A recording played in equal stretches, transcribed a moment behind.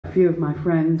few of my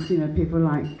friends, you know, people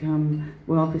like,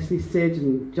 well, obviously Sid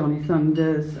and Johnny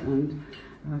Thunders and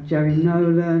Jerry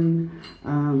Nolan,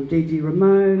 Dee Dee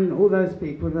Ramone, all those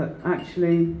people that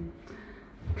actually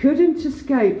couldn't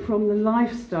escape from the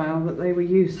lifestyle that they were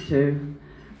used to.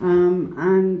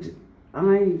 And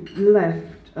I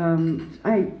left,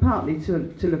 partly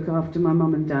to look after my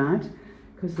mum and dad,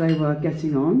 because they were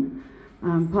getting on,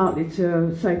 partly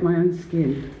to save my own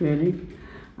skin, really.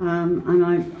 And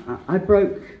I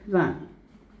broke that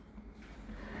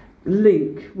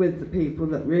link with the people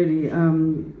that really,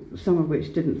 some of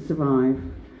which didn't survive.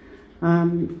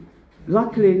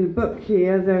 Luckily in the book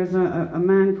here, there's a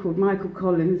man called Michael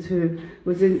Collins who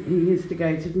he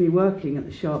instigated me working at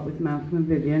the shop with Malcolm and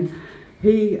Vivian.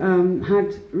 He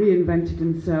had reinvented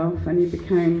himself and he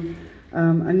became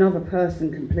another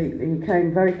person completely. He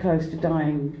came very close to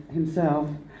dying himself.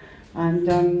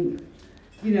 And,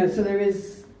 you know, so there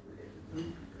is,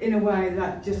 in a way,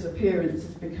 that disappearance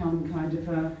has become kind of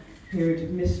a period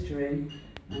of mystery.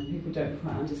 And people don't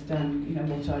quite understand, you know,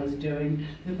 what I was doing.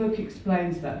 The book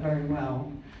explains that very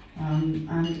well.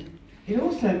 And it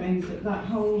also means that that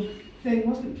whole thing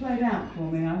wasn't played out for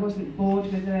me. I wasn't bored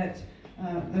with it.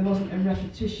 There wasn't a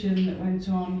repetition that went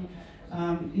on.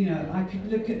 You know, I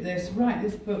could look at this, write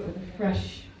this book with a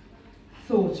fresh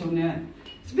thought on it.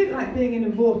 It's a bit like being in a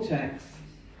vortex.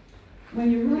 When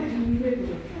you're right in the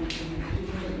middle of something,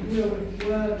 which is a real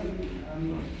whirling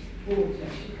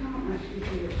vortex, you can't actually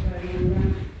see it turning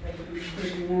around, basically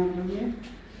spinning around on you.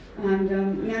 And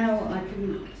now I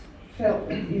felt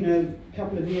that, you know, a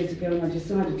couple of years ago when I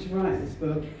decided to write this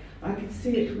book, I could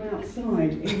see it from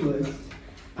outside inwards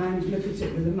and look at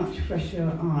it with a much fresher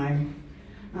eye.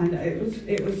 And it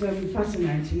was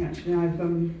fascinating, actually. I've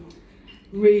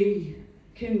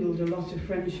rekindled a lot of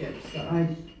friendships that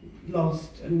I'd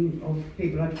lost and of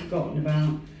people I'd forgotten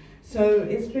about. So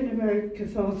it's been a very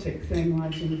cathartic thing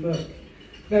writing the book.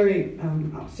 Very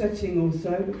upsetting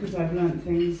also, because I've learnt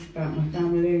things about my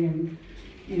family and,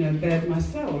 you know, bared my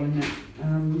soul in it.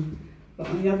 But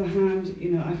on the other hand,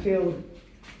 you know, I feel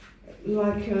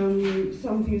like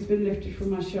something's been lifted from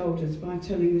my shoulders by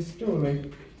telling this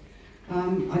story.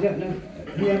 I don't know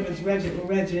whoever's read it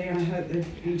already. I hope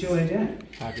they've enjoyed it.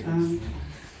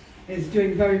 It's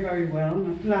doing very, very well, and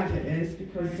I'm glad it is,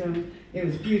 because it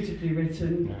was beautifully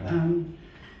written,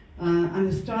 and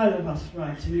the style of us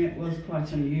writing it was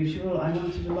quite unusual. I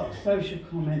wanted a lot of social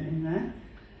comment in there,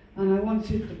 and I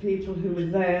wanted the people who were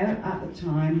there at the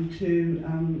time to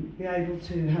be able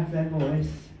to have their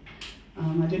voice.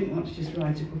 I didn't want to just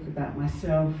write a book about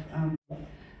myself.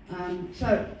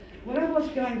 So what I was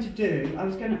going to do, I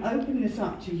was going to open this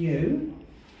up to you.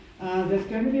 There's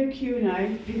going to be a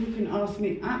Q&A. People can ask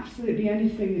me absolutely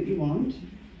anything that you want.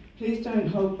 Please don't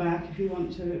hold back if you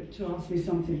want to ask me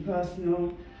something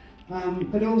personal.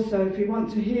 But also, if you want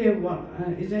to hear what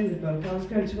is in the book, I was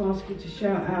going to ask you to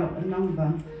shout out a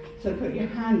number. So put your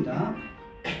hand up,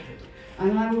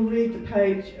 and I will read the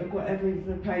page of whatever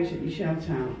the page that you shout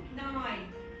out.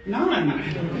 9.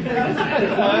 That's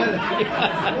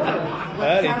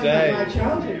Early days. Like my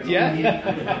childhood.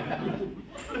 Yeah.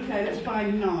 Okay, let's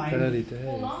find 9. Early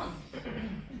days.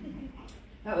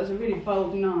 That was a really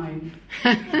bold 9.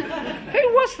 Who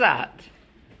was that?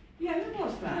 Yeah, who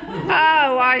was that?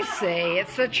 Oh, I see.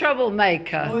 It's a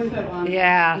troublemaker. Always that one.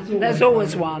 Yeah, there's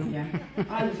always one. Yeah,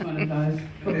 I was one of those.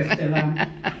 Probably still am.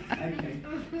 Okay.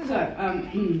 So,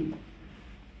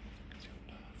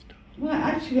 well,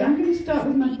 actually, I'm going to start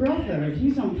with my brother.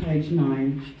 He's on page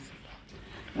 9.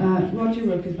 Roger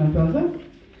Rook is my brother.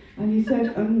 And he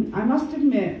said, I must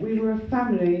admit, we were a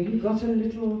family who got a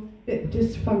little bit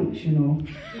dysfunctional.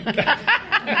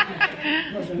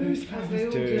 Most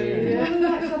families do. Yeah,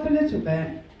 lights up a little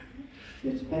bit.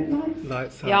 Little bit lights?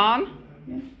 Lights up. Yarn?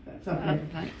 Yeah, that's up there.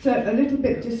 So, a little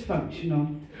bit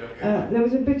dysfunctional. There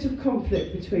was a bit of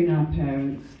conflict between our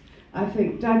parents. I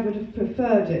think Dad would have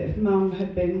preferred it if Mum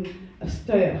had been a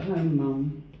stay-at-home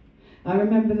mum. I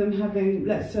remember them having,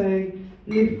 let's say,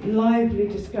 lively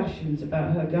discussions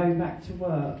about her going back to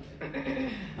work.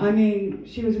 I mean,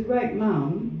 she was a great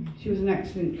mum, she was an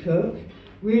excellent cook,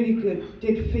 really good,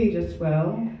 did feed us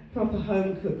well, proper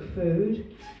home-cooked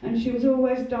food, and she was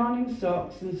always darning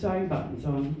socks and sewing buttons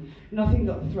on. Nothing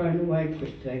got thrown away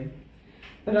quickly.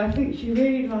 But I think she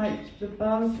really liked the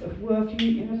buzz of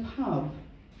working in a pub.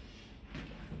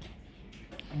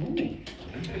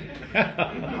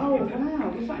 Oh wow,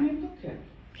 was that in your pocket?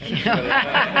 A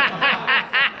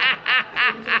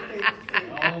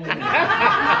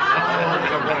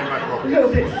little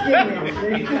bit skinny,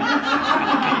 actually.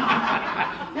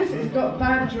 This has got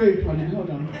bad droop on it, hold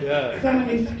on. Yeah. Someone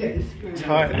needs to get this screw.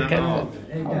 Tighten that up.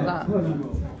 There you go. Hold on.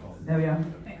 There we are.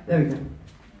 There we go.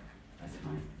 That's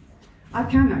fine. I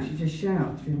can actually just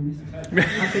shout, to be honest.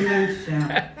 I can learn to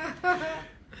shout.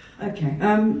 Okay.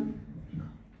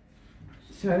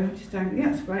 So just down. Yeah,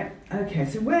 that's great. Okay.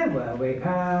 So where were we?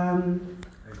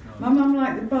 My mum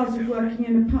liked the buzz of working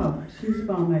in a pub. She was a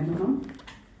barmaid, my mum.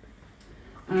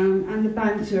 And the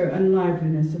banter and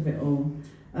liveliness of it all.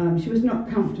 She was not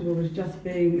comfortable with just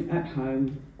being at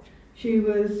home. She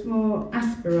was more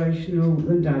aspirational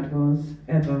than Dad was,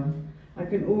 ever. I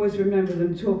can always remember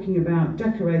them talking about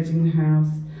decorating the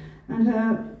house, and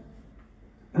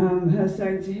her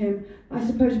saying to him, I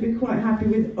suppose you'd be quite happy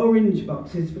with orange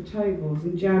boxes for tables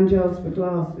and jam jars for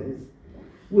glasses,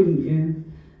 wouldn't you?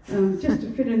 Just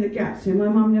to fill in the gaps here, my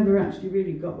mum never actually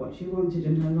really got what she wanted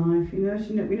in her life. You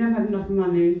know, we never had enough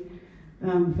money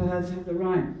for her to have the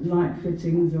right light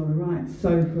fittings or the right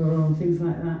sofa or things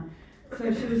like that.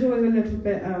 So she was always a little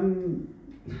bit, I don't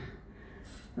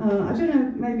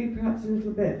know, maybe perhaps a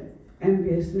little bit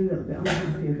envious and a little bit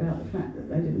unhappy about the fact that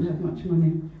they didn't have much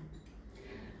money.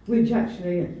 Which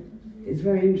actually is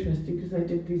very interesting because they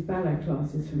did these ballet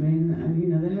classes for me and you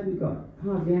know, they hadn't got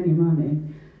hardly any money.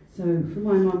 So for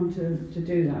my mum to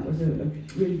do that was a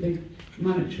really big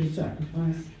monetary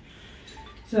sacrifice.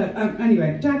 So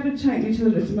anyway, Dad would take me to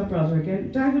this is my brother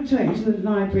again. Dad would take me to the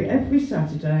library every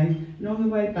Saturday, and on the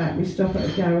way back we stop at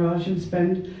a garage and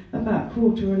spend about a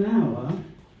quarter of an hour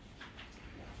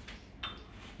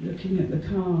looking at the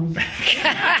cars.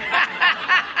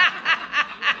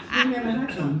 We never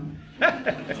had one.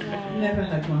 Never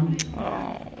had one.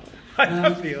 Oh, I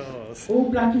love yours. All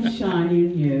black and shiny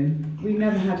and new. We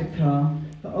never had a car,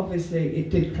 but obviously it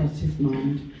did cross his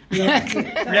mind. So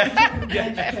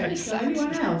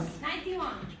anyone else?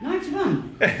 91.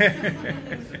 91. The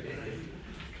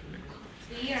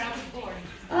year I was born.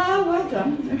 Oh, well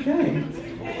done. Okay.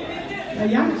 A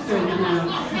youngster in the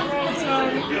house.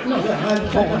 Not that I'm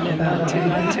talking about that.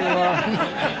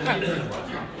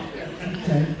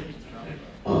 Okay.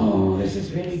 Oh, this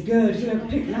is really good. You know,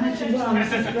 pick 91.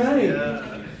 This is great.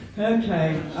 Okay,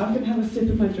 I'm going to have a sip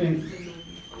of my drink.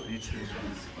 Me too.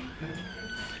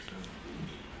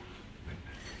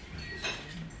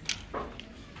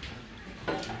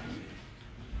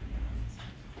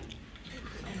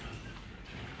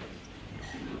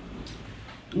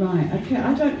 Right, okay,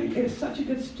 I don't think it's such a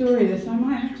good story this. I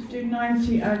might have to do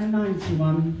 90 and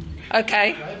 91.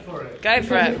 Okay. Go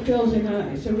for it. It fills in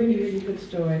it's a really, really good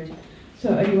story.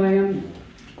 So anyway,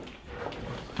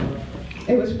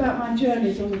 it was about my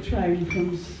journeys on the train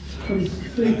from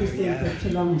Sleepy Sleeper to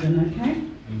London, okay?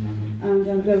 And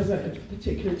there was a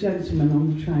particular gentleman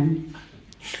on the train.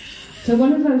 So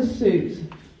one of those suits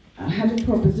had a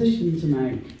proposition to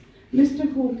make.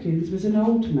 Mr. Hawkins was an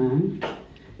old man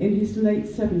in his late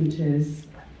 70s,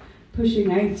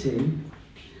 pushing 80,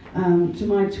 to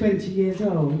my 20 years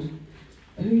old,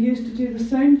 who used to do the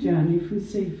same journey from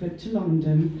Seaford to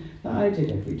London that I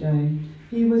did every day.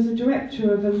 He was a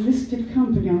director of a listed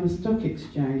company on the stock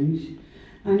exchange,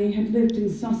 and he had lived in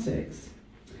Sussex.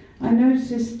 I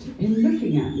noticed him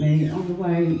looking at me on the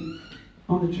way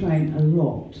on the train a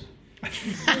lot.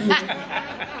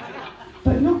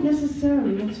 But not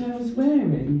necessarily what I was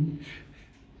wearing.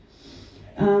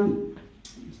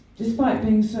 Despite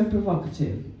being so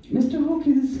provocative, Mr.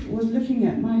 Hawkins was looking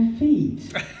at my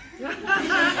feet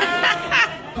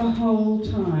the whole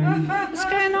time. What's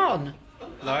going on?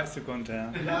 Lights have gone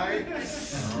down.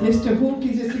 Mr.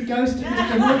 Hawkins is the ghost of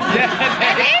Mr.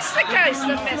 Hawkins. It is the ghost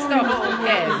of Mr.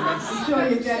 Hawkins. I'm sure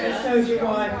you get it, so do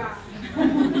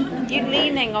I. You're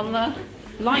leaning on the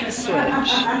light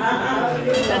switch.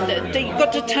 You've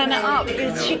got to turn it up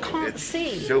because she can't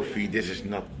see. Sophie, this is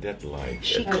not that light.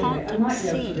 She can't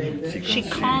see. She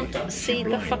can't see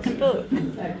the fucking book.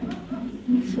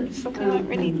 So it's something like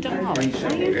really dark. Why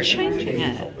are you changing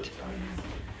it?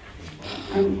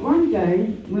 One day,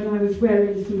 when I was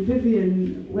wearing some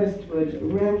Vivienne Westwood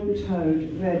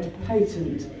round-toed red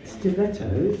patent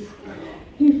stilettos,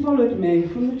 he followed me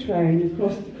from the train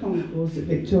across the concourse at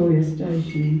Victoria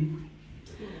Station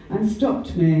and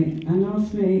stopped me and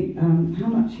asked me how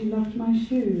much he loved my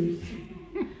shoes.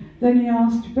 Then he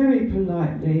asked very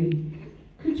politely,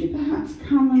 could you perhaps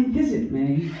come and visit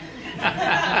me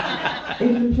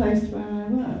in the place where I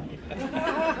work?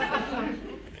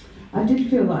 I did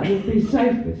feel like I would be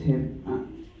safe with him,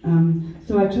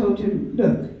 so I told him,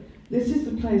 look, this is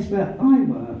the place where I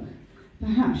work.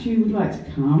 Perhaps you would like to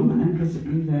come and visit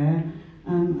me there,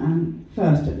 and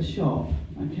first at the shop,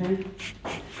 okay?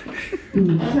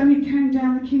 So he came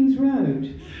down the King's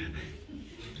Road.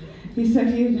 He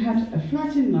said he had a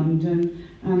flat in London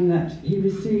and that he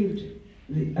received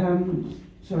the,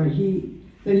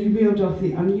 Then he reeled off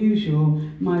the unusual,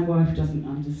 "My wife doesn't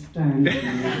understand."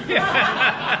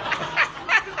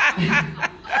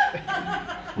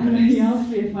 And then he asked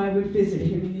me if I would visit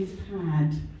him in his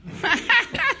pad.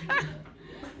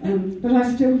 But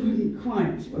I still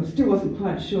wasn't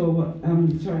quite sure what.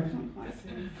 Sorry, I can't quite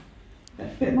see. A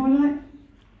bit more light.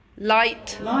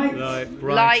 Light.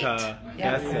 Brighter.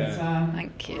 Yeah. That's it.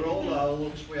 Thank We're you. all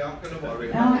old, we aren't going to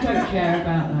worry. I don't care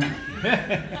about that.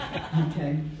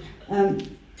 Okay.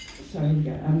 So here we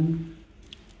go.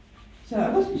 So I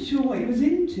wasn't sure what he was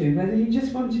into, whether he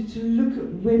just wanted to look at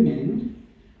women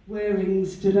wearing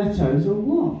stilettos or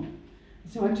what.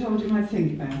 So I told him I'd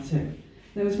think about it.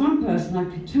 There was one person I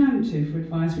could turn to for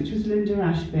advice, which was Linda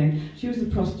Ashby. She was a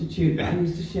prostitute that I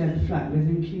used to share the flat with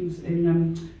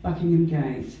in Buckingham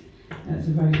Gate. It's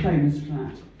a very famous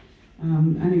flat.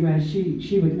 Anyway,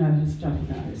 she would know her stuff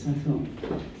about this, I thought.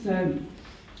 So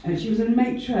she was a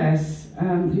maitresse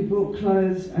who bought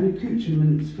clothes and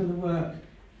accoutrements for the work,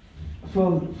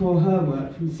 for her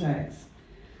work from sex.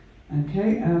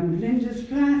 Okay, Linda's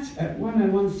flat at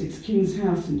 1016 King's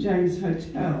House, St James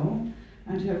Hotel,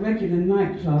 and her regular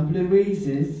nightclub,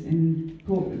 Louise's, in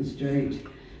Portland Street,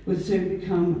 would soon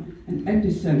become an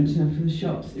epicentre for the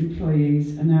shop's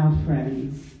employees and our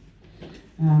friends.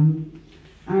 And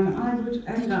I would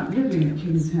end up living at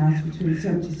King's House between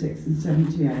 76 and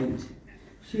 78.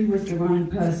 She was the one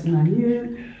person I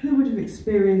knew who would have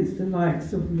experienced the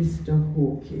likes of Mr.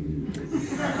 Hawkins.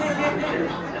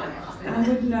 I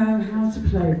would know how to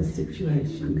play the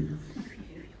situation.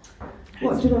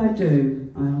 "What do I do?"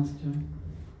 I asked her.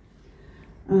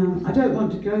 "I don't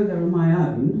want to go there on my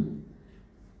own.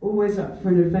 Always up for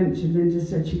an adventure," Linda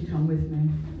said she'd come with me.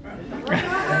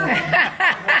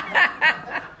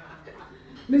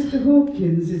 Mr.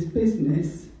 Hawkins'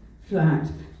 business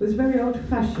flat was very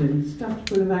old-fashioned, stuffed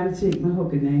full of antique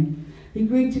mahogany. He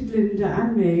greeted Linda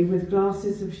and me with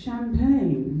glasses of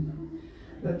champagne,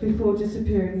 but before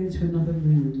disappearing into another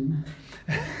room.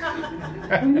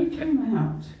 When he came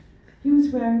out, he was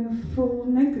wearing a full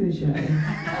negligee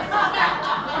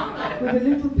with a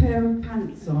little pair of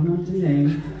pants on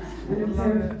underneath and a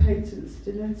pair of patent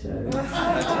stilettos.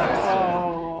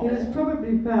 He was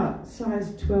probably about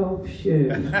size 12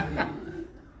 shoe.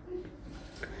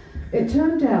 It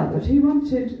turned out that he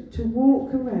wanted to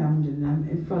walk around in them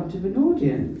in front of an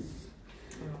audience,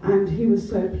 and he was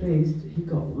so pleased he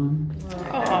got one.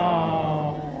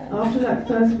 After that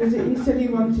first visit, he said he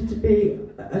wanted to be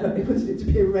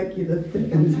a regular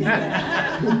thing,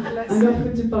 and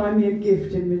offered to buy me a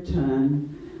gift in return.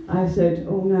 I said,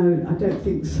 "Oh no, I don't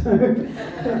think so.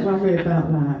 Don't worry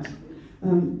about that."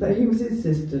 But he was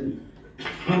insistent.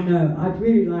 "Oh no, I'd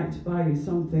really like to buy you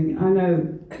something. I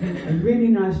know a really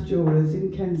nice jeweller's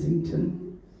in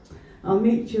Kensington. I'll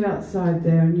meet you outside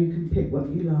there and you can pick what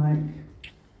you like."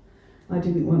 I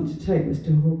didn't want to take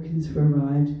Mr. Hawkins for a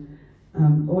ride,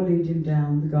 or lead him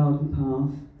down the garden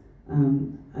path,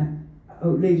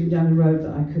 or lead him down a road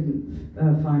that I couldn't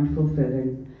find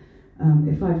fulfilling.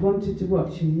 If I'd wanted to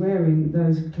watch him wearing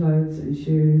those clothes and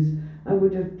shoes, I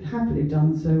would have happily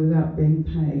done so without being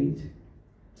paid.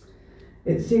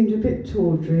 It seemed a bit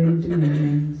tawdry and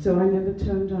demeaning, so I never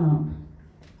turned up.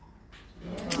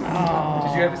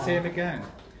 Did you ever see him again?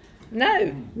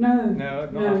 No. No. No,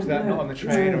 not after that, not on the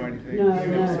train or anything? No, You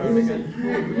never saw he him was a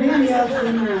again? really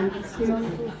elderly man.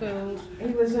 Unfulfilled.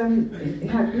 He was, he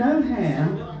had no hair.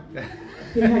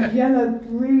 He had yellow,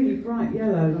 really bright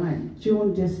yellow, like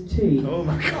jaundiced teeth. Oh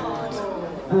my God.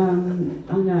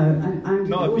 I know, and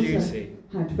Not he a also beauty.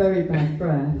 had very bad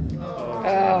breath.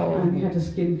 Oh. And he had a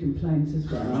skin complaint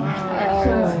as well.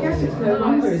 So I guess it's no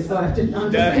wonder his wife didn't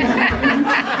understand.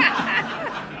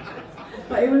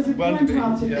 But he was a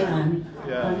kind-hearted man.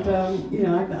 Yeah. And, you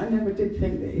know, I never did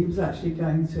think that he was actually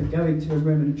going to go into a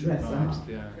room and dress up.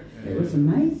 Yeah. It was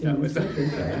amazing. That was-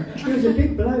 He was a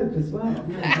big bloke as well.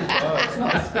 It's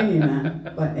not a skinny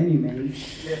man by any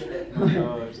means.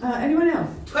 Anyone else?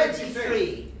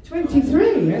 23.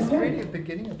 23. It's Okay. really at the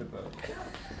beginning of the book.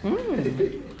 I know,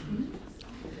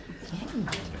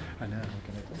 I'm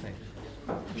going to think.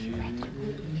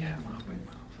 Yeah, I'm halfway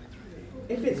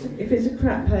through. If it's a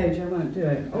crap page, I won't do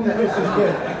it. Oh, this is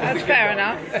good. That's fair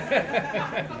enough.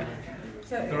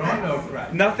 There are no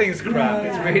crap. Nothing's crap,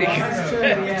 it's really good. That's true,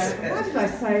 yeah. Why did I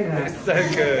say that? It's so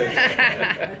good.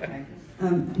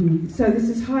 Okay. So this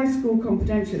is High School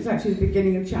Confidential. It's actually the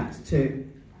beginning of chapter 2.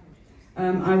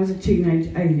 I was a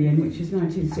teenage alien, which is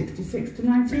 1966 to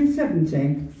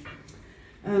 1970.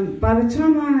 By the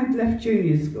time I had left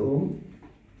junior school,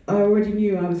 I already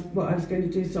knew I was going to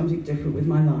do something different with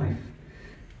my life.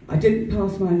 I didn't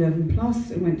pass my 11 plus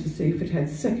and went to Seaford Head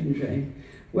Secondary,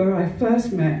 where I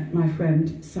first met my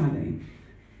friend Sally,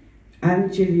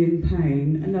 and Gillian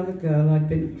Payne, another girl I'd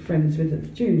been friends with at the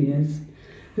juniors,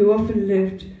 who often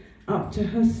lived up to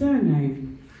her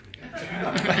surname.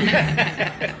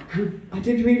 I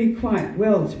did really quite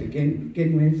well to begin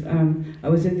with. I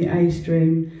was in the A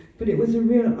stream, but it was a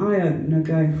real eye-opener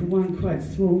going from one quite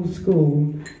small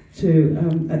school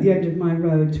to, at the end of my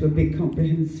road, to a big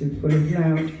comprehensive full of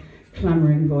loud,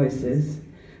 clamouring voices.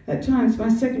 At times, my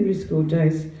secondary school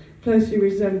days closely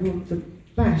resembled the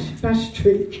Bash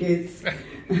Street kids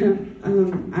and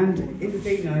in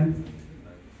Vino.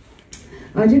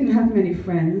 I didn't have many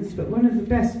friends, but one of the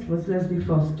best was Leslie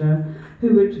Foster,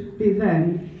 who would be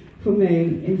then, for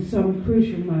me, in some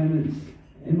crucial moments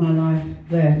in my life,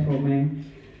 there for me,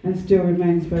 and still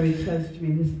remains very close to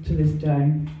me to this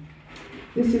day.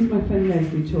 This is my friend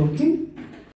Leslie talking.